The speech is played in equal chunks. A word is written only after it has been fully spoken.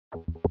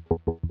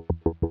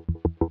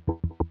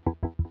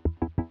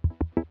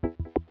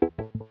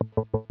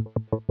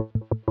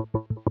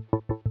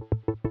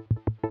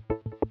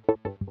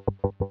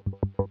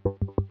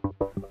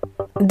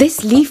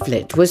This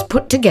leaflet was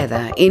put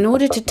together in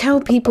order to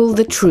tell people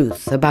the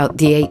truth about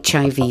the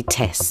HIV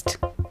test.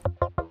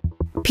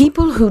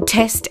 People who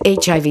test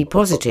HIV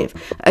positive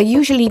are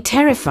usually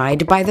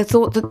terrified by the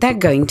thought that they're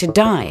going to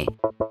die.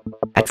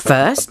 At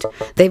first,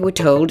 they were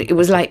told it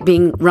was like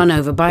being run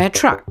over by a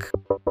truck.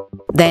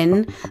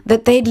 Then,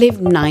 that they'd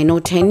live 9 or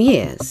 10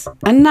 years.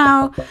 And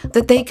now,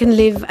 that they can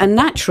live a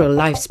natural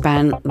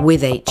lifespan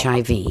with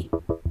HIV.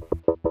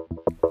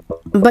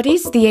 But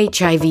is the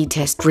HIV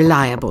test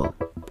reliable?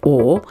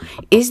 Or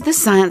is the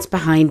science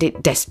behind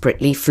it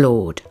desperately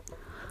flawed?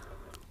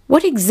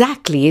 What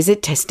exactly is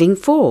it testing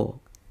for?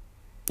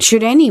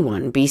 Should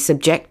anyone be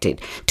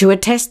subjected to a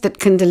test that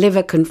can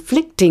deliver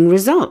conflicting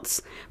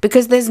results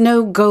because there's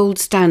no gold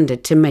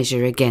standard to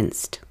measure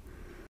against?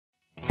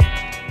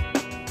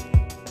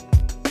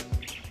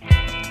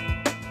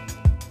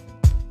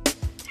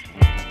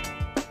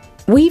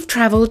 We've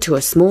travelled to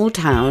a small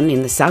town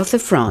in the south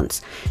of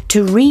France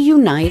to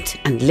reunite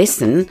and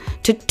listen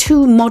to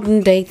two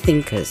modern-day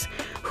thinkers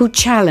who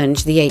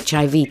challenge the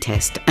HIV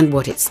test and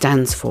what it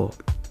stands for.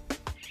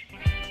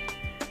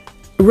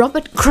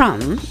 Robert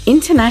Crumb,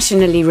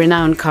 internationally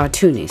renowned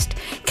cartoonist,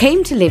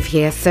 came to live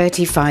here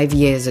 35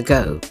 years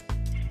ago.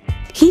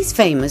 He's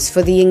famous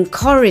for the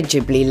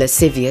incorrigibly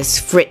lascivious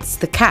Fritz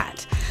the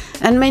Cat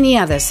and many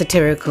other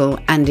satirical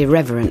and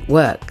irreverent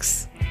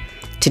works.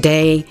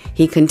 Today,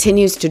 he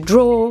continues to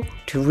draw,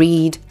 to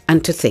read,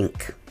 and to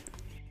think.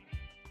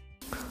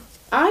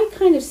 I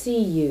kind of see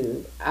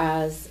you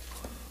as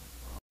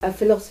a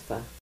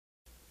philosopher.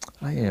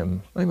 I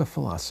am. I'm a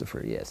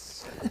philosopher,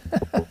 yes.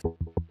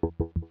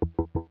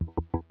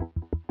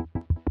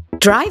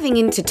 Driving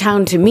into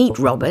town to meet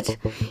Robert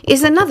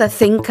is another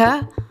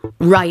thinker,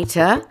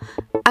 writer,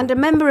 and a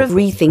member of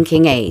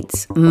Rethinking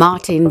AIDS,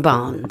 Martin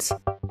Barnes.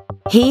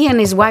 He and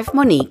his wife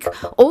Monique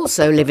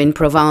also live in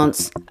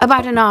Provence,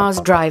 about an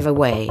hour's drive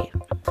away.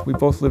 We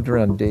both lived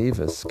around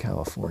Davis,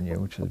 California,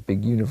 which is a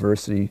big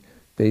university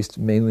based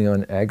mainly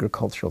on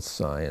agricultural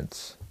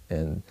science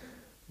and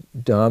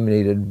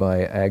dominated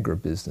by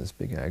agribusiness,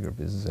 big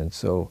agribusiness. And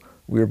so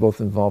we were both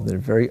involved in a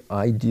very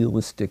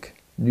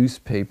idealistic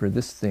newspaper,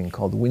 this thing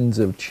called Winds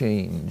of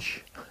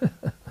Change.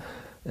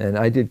 And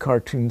I did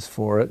cartoons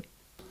for it.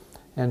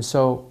 And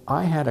so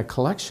I had a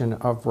collection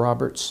of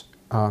Robert's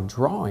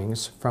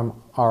drawings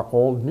from our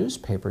old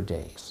newspaper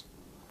days.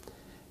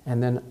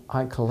 And then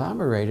I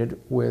collaborated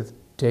with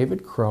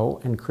David Crow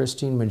and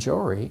Christine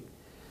Majori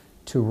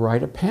to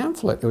write a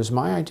pamphlet. It was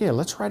my idea,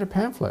 let's write a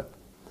pamphlet.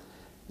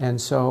 And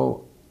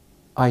so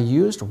I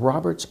used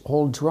Robert's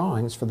old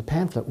drawings for the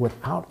pamphlet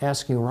without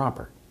asking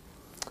Robert.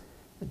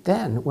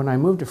 Then, when I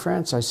moved to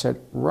France, I said,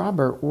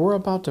 Robert, we're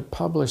about to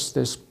publish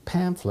this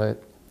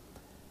pamphlet.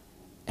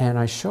 And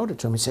I showed it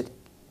to him. He said,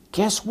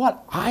 guess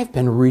what? I've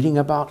been reading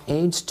about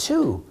AIDS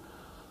too.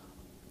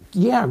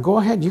 Yeah, go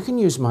ahead, you can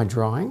use my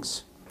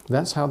drawings.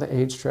 That's how the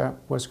AIDS trap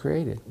was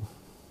created.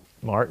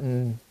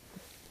 Martin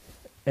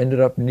ended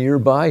up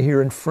nearby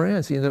here in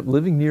France. He ended up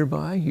living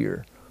nearby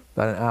here,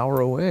 about an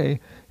hour away.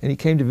 And he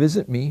came to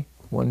visit me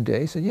one day.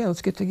 He said, yeah,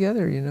 let's get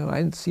together. You know, I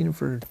hadn't seen him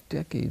for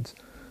decades.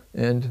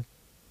 And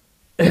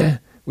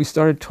we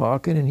started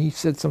talking, and he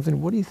said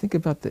something, what do you think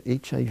about the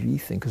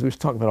HIV thing? Because we were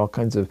talking about all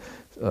kinds of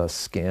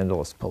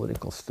scandalous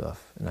political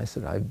stuff. And I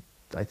said,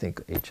 I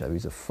think HIV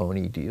is a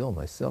phony deal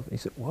myself. And he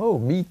said, whoa,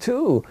 me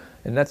too.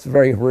 And that's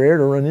very rare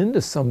to run into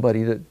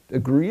somebody that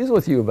agrees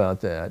with you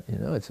about that. You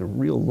know, it's a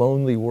real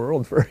lonely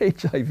world for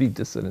HIV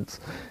dissidents.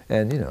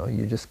 And, you know,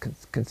 you're just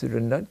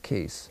considered a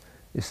nutcase.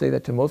 You say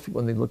that to most people,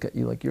 and they look at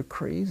you like you're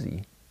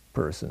crazy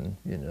person,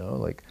 you know,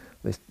 like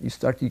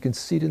you can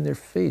see it in their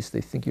face.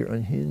 They think you're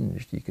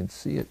unhinged. You can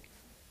see it.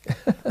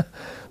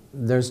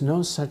 There's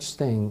no such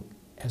thing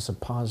as a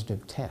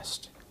positive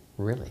test,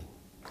 really,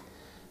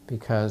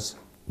 because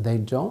they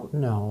don't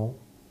know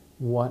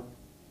what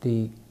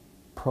the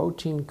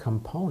protein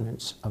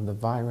components of the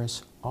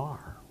virus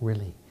are,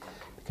 really,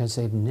 because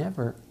they've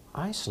never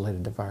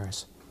isolated the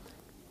virus.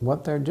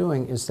 What they're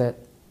doing is that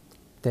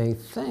they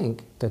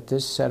think that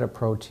this set of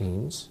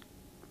proteins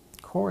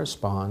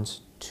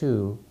corresponds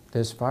to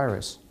this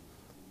virus.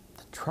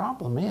 The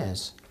problem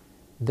is,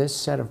 this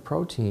set of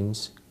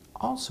proteins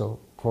also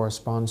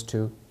corresponds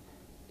to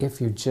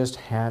if you just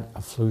had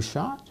a flu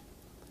shot,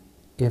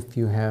 if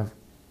you have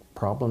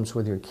problems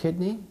with your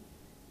kidney,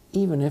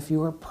 even if you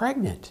were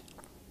pregnant.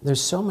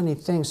 There's so many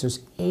things. There's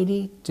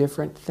 80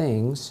 different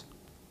things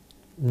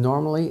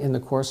normally in the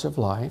course of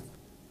life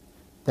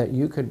that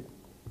you could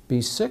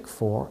be sick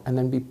for and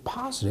then be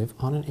positive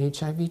on an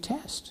HIV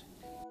test.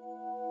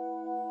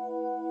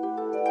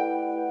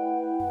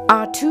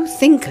 Our two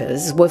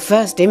thinkers were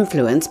first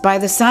influenced by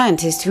the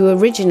scientist who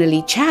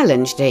originally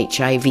challenged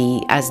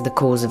HIV as the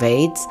cause of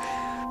AIDS,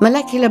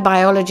 molecular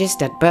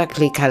biologist at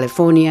Berkeley,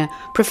 California,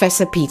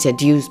 Professor Peter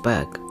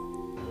Duesberg.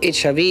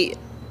 HIV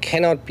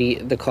cannot be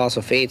the cause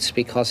of AIDS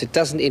because it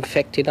doesn't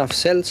infect enough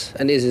cells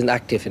and isn't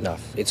active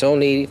enough. It's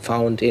only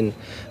found in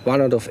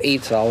 1 out of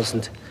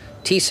 8,000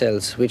 T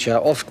cells, which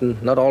are often,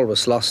 not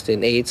always, lost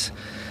in AIDS,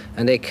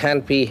 and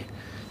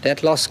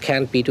that loss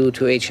can't be due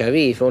to HIV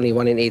if only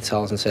 1 in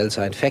 8,000 cells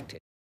are infected.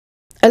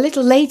 A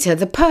little later,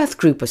 the Perth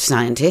group of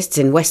scientists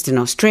in Western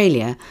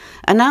Australia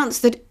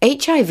announced that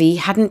HIV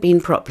hadn't been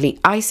properly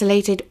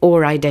isolated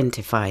or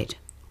identified.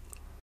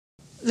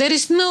 There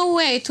is no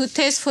way to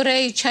test for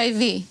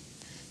HIV.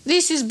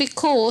 This is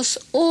because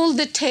all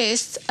the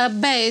tests are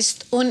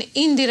based on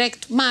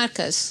indirect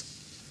markers,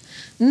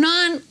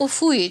 none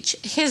of which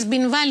has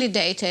been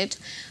validated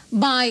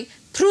by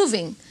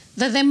proving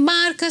that the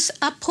markers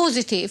are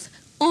positive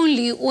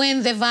only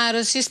when the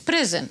virus is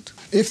present.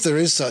 If there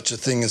is such a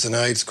thing as an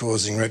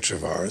AIDS-causing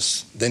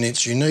retrovirus, then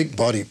its unique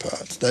body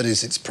part, that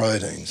is its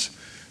proteins,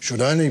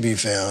 should only be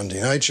found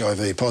in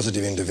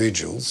HIV-positive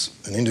individuals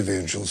and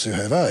individuals who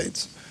have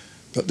AIDS.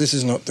 But this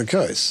is not the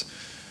case.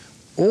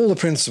 All the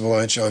principal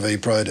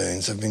HIV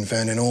proteins have been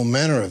found in all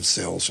manner of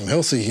cells from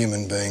healthy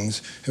human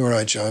beings who are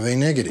HIV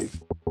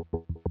negative.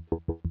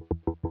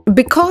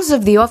 Because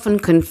of the often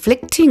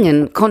conflicting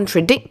and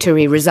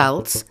contradictory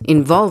results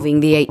involving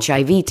the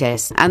HIV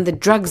test and the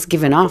drugs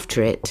given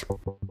after it,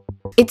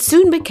 it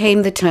soon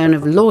became the turn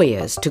of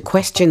lawyers to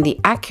question the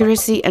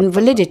accuracy and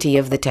validity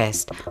of the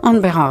test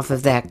on behalf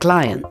of their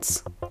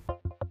clients.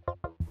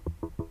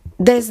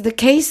 There's the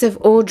case of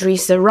Audrey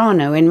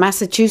Serrano in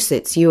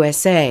Massachusetts,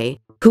 USA,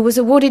 who was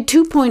awarded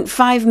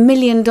 $2.5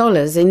 million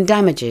in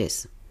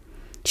damages.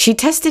 She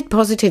tested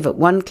positive at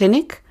one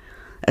clinic.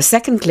 A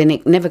second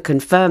clinic never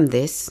confirmed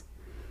this.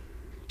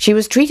 She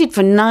was treated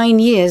for 9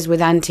 years with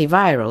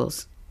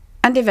antivirals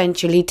and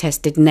eventually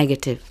tested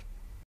negative.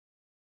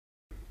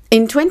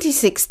 In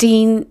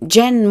 2016,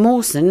 Jen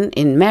Mawson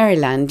in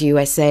Maryland,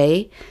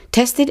 USA,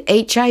 tested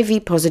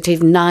HIV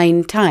positive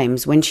 9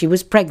 times when she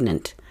was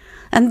pregnant,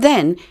 and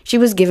then she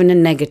was given a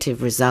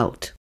negative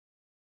result.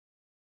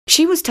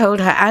 She was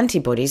told her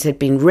antibodies had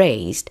been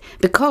raised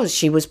because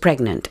she was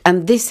pregnant,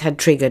 and this had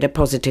triggered a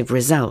positive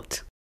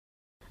result.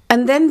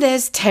 And then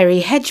there's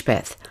Terry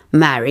Hedgepeth,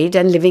 married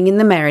and living in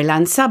the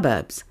Maryland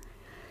suburbs.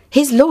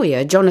 His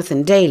lawyer,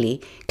 Jonathan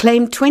Daly,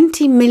 claimed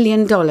 $20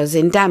 million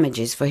in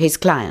damages for his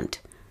client,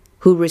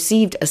 who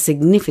received a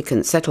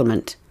significant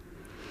settlement.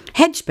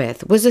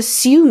 Hedgepeth was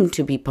assumed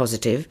to be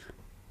positive,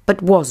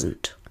 but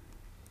wasn't.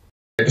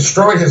 It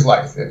destroyed his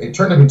life. It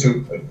turned him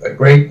into a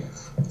great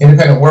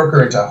independent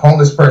worker, into a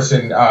homeless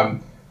person,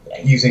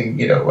 using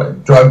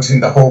drugs,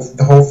 and the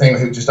whole thing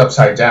was just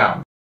upside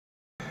down.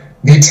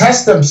 The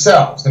tests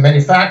themselves, the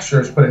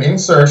manufacturers put an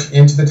insert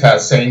into the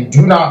test saying,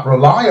 do not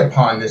rely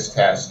upon this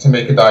test to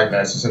make a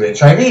diagnosis of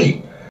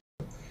HIV.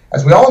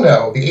 As we all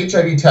know, the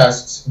HIV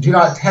tests do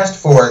not test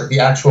for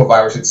the actual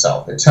virus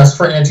itself. It tests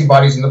for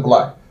antibodies in the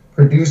blood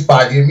produced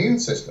by the immune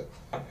system.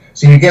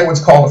 So you get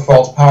what's called a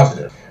false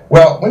positive.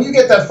 Well, when you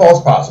get that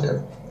false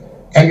positive,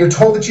 and you're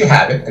told that you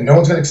have it, and no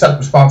one's going to accept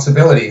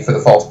responsibility for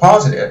the false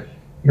positive,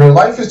 your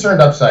life is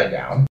turned upside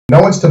down. No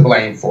one's to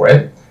blame for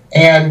it.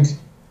 And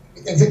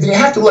you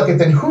have to look at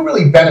then who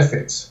really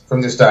benefits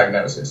from this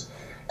diagnosis.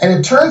 And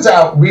it turns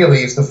out,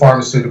 really, it's the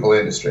pharmaceutical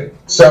industry.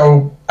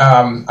 So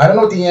I don't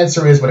know what the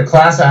answer is, but a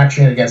class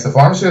action against the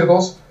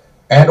pharmaceuticals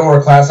and/or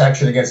a class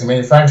action against the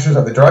manufacturers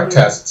of the drug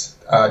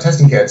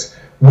testing kits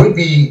would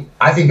be,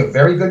 I think, a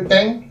very good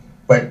thing.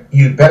 But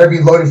you'd better be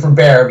loaded for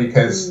bear,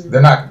 because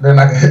they're not going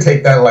to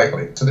take that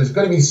lightly. So there's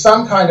going to be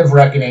some kind of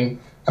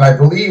reckoning, and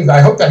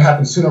I hope that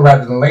happens sooner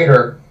rather than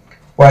later.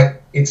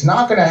 But it's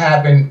not going to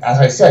happen, as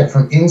I said,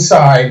 from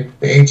inside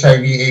the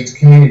HIV/AIDS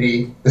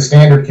community, the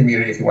standard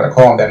community, if you want to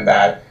call them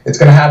that. It's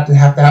going to have to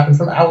happen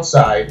from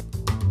outside.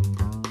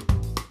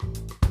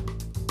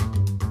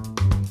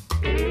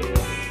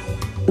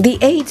 The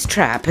AIDS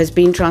trap has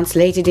been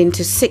translated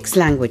into 6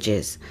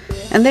 languages,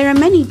 and there are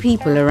many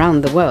people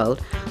around the world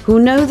who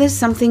know there's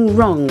something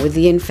wrong with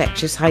the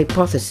infectious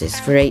hypothesis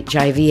for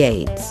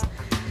HIV/AIDS,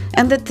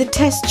 and that the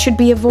test should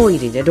be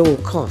avoided at all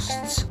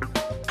costs.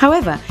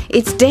 However,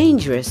 it's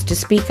dangerous to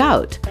speak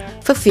out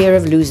for fear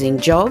of losing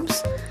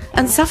jobs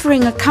and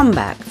suffering a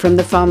comeback from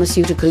the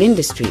pharmaceutical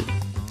industry.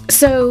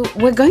 So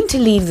we're going to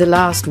leave the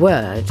last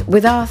word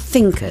with our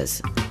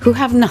thinkers, who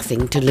have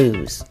nothing to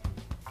lose.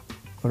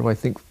 What do I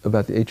think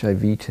about the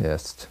HIV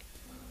test?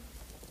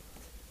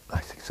 I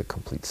think it's a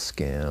complete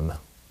scam.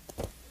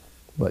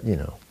 But,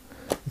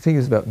 the thing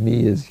is about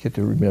me is you have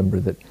to remember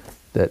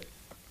that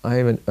I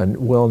am a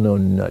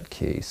well-known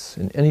nutcase.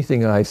 And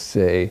anything I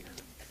say,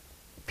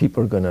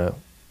 people are going to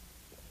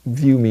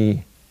view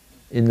me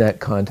in that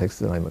context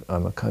that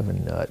I'm a kind of a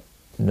nut,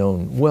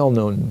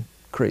 well-known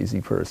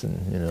crazy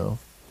person,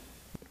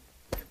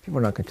 People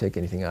are not going to take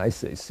anything I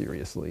say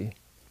seriously.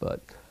 But,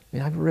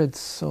 I've read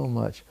so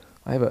much.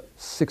 I have a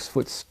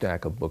 6-foot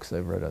stack of books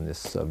I've read on this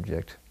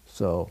subject.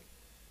 So,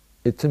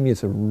 to me,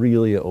 it's a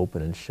really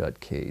open and shut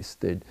case.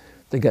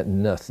 They got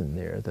nothing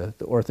there.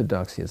 The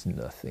orthodoxy has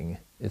nothing.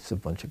 It's a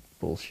bunch of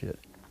bullshit.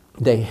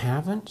 They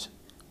haven't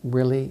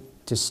really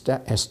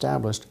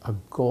established a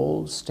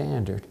gold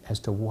standard as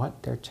to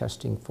what they're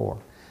testing for.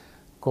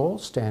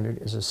 Gold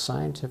standard is a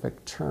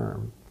scientific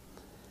term.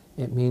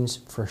 It means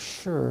for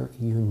sure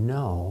you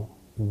know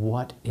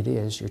what it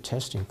is you're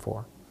testing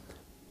for.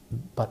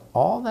 But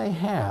all they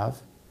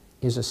have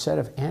is a set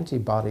of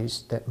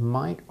antibodies that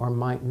might or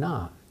might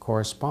not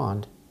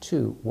correspond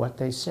to what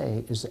they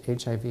say is the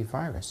HIV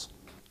virus.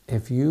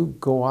 If you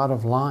go out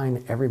of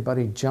line,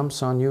 everybody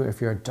jumps on you.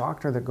 If you're a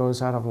doctor that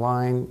goes out of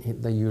line,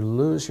 you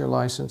lose your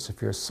license.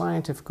 If you're a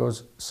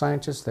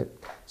scientist that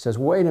says,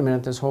 wait a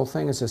minute, this whole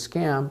thing is a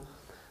scam,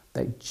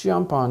 they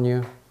jump on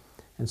you.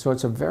 And so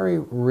it's a very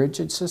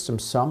rigid system.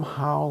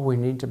 Somehow we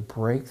need to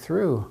break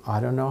through. I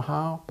don't know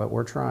how, but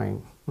we're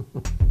trying.